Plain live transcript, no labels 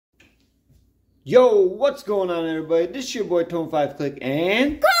Yo, what's going on, everybody? This is your boy Tone5Click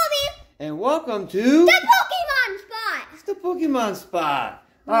and Kobe! And welcome to the Pokemon Spot! It's the Pokemon Spot.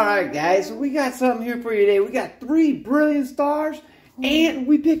 Alright guys, so we got something here for you today. We got 3 brilliant stars and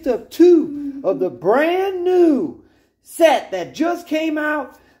we picked up 2 of the brand new set that just came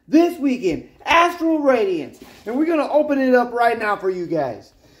out this weekend, Astral Radiance. And we're going to open it up right now for you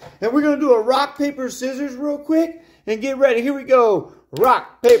guys. And we're going to do a rock, paper, scissors real quick and get ready. Here we go.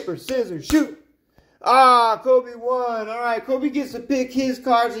 Rock, paper, scissors, shoot. Ah, Kobe won. All right, Kobe gets to pick his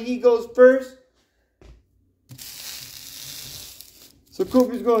cards and he goes first. So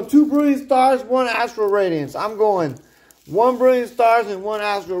Kobe's going 2 brilliant stars, 1 astral radiance. I'm going 1 brilliant stars and 1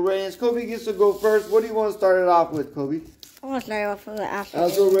 astral radiance. Kobe gets to go first. What do you want to start it off with, Kobe? I want to start off with the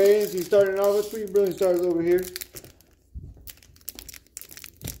astral Radiance. He's starting off with 3 brilliant stars over here.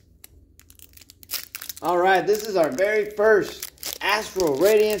 All right, this is our very first Astral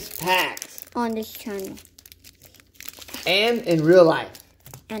Radiance packs on this channel. And in real life.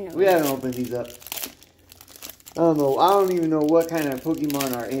 We haven't life. opened these up. I don't know. I don't even know what kind of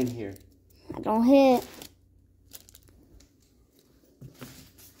Pokemon are in here. I don't hit.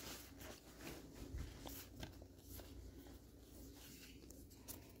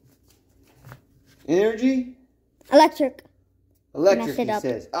 Energy? Electric. Electric, he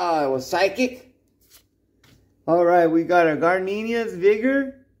says. Ah, it was Psychic. Alright, we got a Gardenia's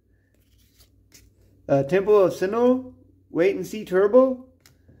Vigor. A Temple of Sinnoh. Wait and See Turbo.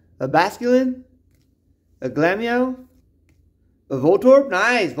 A Basculin. A Glameow. A Voltorb.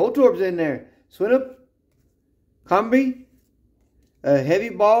 Nice. Voltorb's in there. Swinub. Combee. A Heavy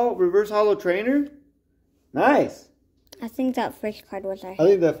Ball Reverse Hollow Trainer. Nice. I think that first card was our hit. I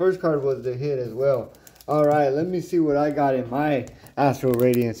think that first card was the hit as well. Alright, let me see what I got in my Astral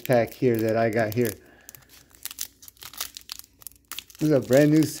Radiance pack here that I got here. This is a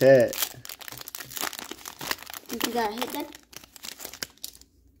brand new set. Think you got a hit then?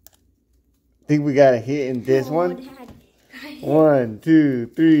 I think we got a hit in this one. Dad. 1, 2,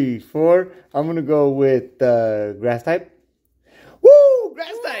 3, 4. I'm going to go with Grass type. Woo!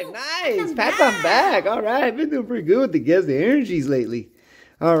 Grass type. Nice. Pat on back. All right. I've been doing pretty good with the Guess the Energies lately.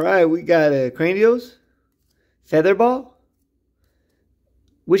 All right. We got a Cranios. Featherball.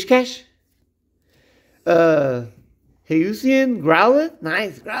 Wishcash. Heusian. Growlithe.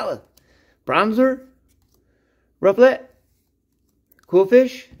 Nice. Growlithe. Bronzer. Rufflet.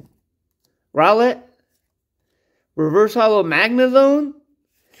 Coolfish. Rowlet. Reverse Hollow Magnezone.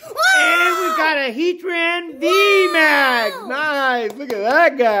 And we got a Heatran VMAX. Nice. Look at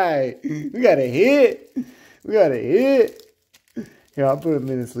that guy. We got a hit. We got a hit. Here, I'll put him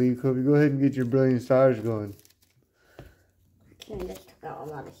in the sleeve, Kobe. Go ahead and get your brilliant stars going. Okay, just took out a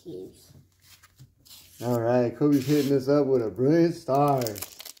lot of heaves. All right, Kobe's hitting us up with a brilliant star.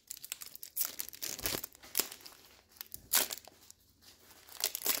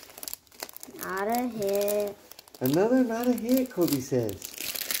 Not a hit. Another not a hit, Kobe says.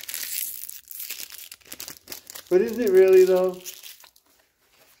 But is it really, though?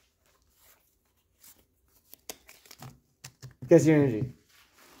 Guess your energy.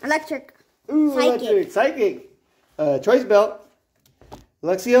 Electric. Ooh, Psychic. Electric. Psychic. Choice Belt.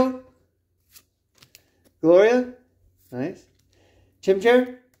 Luxio. Gloria. Nice.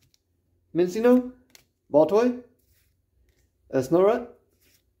 Chimchar. Mincino. Baltoy. Snorunt.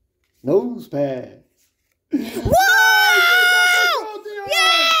 Nosepad. Whoa!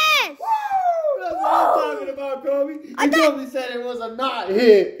 Yes! Woo! That's what I'm talking about, Kobe. You told me said it was a not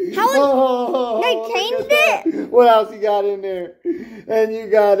hit. How they changed it? What else you got in there? And you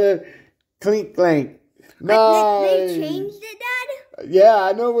got a Clink Clank. Nice. They changed it, Dad? Yeah,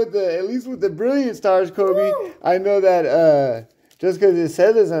 I know at least with the brilliant stars, Kobe, Woo! I know that just because it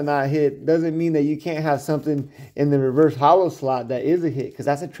says it's a not hit doesn't mean that you can't have something in the reverse hollow slot that is a hit, because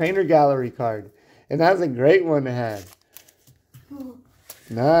that's a trainer gallery card. And that's a great one to have.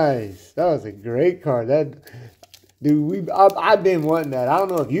 Nice. That was a great card. I've been wanting that. I don't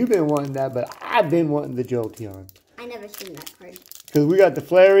know if you've been wanting that, but I've been wanting the Jolteon. I never seen that card. Because we got the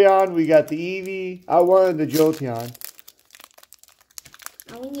Flareon, we got the Eevee. I wanted the Jolteon.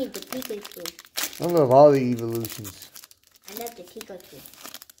 Oh, we need the Pikachu. I love all the evolutions. I love the Pikachu.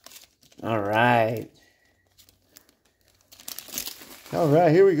 All right. All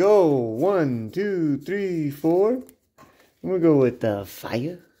right, here we go. 1, 2, 3, 4. I'm going to go with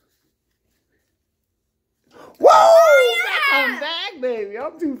fire. Whoa! Back on back, baby.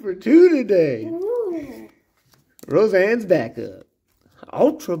 I'm 2 for 2 today. Ooh. Roseanne's back up.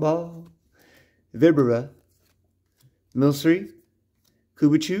 Ultra Ball. Vibra. Milcery.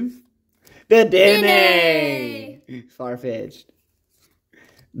 Kubichu. Dedenne! Far-fetched.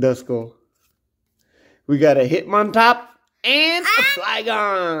 Duskull. We got a Hitmontop and a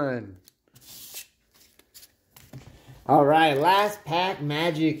Flygon. All right, last pack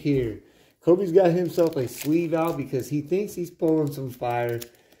magic here. Kobe's got himself a sleeve out because he thinks he's pulling some fire.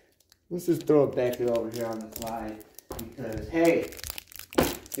 Let's just throw it back over here on the slide. Because, hey,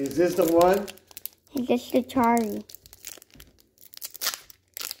 is this the one? Is this the Charlie?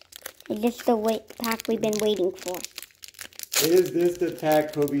 Is this the pack we've been waiting for? Is this the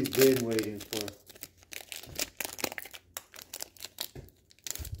pack Kobe's been waiting for?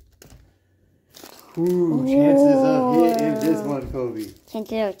 Ooh, chances of hitting this one, Kobe.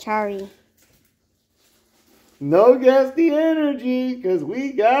 Chances of Charlie. No guess the energy, because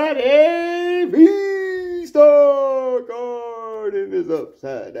we got a V-Star card and it's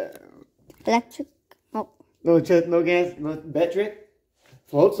upside down. Electric. Oh. No chest, no gas, no bet trick.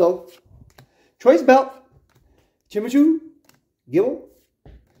 Float so. Choice belt. Chimichu. Gibble.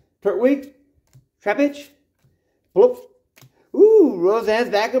 Turtwig. Trapitch. Bloop. Ooh, Roseanne's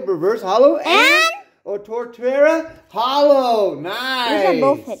backup reverse hollow and or Torterra hollow. Nice. These are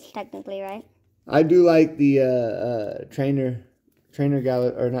both hits technically, right? I do like the trainer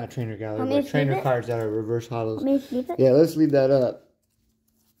gallery, or not trainer gallery, but trainer cards that are reverse hollows. Yeah, let's leave that up.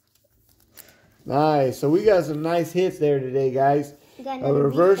 Nice. So we got some nice hits there today, guys. A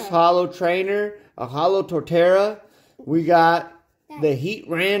reverse hollow trainer, a hollow Torterra. We got the Heat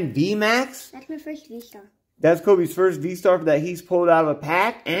Ran VMAX. That's my first V-Star. That's Kobe's first V-Star that he's pulled out of a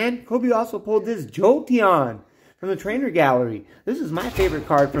pack. And Kobe also pulled this Jolteon from the trainer gallery. This is my favorite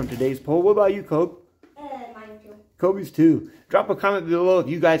card from today's pull. What about you, Kobe? Mine too. Kobe's too. Drop a comment below if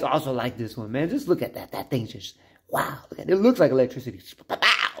you guys also like this one, man. Just look at that. That thing's just, wow. Look at it. It looks like electricity. All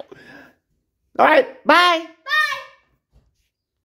right. Bye. Bye.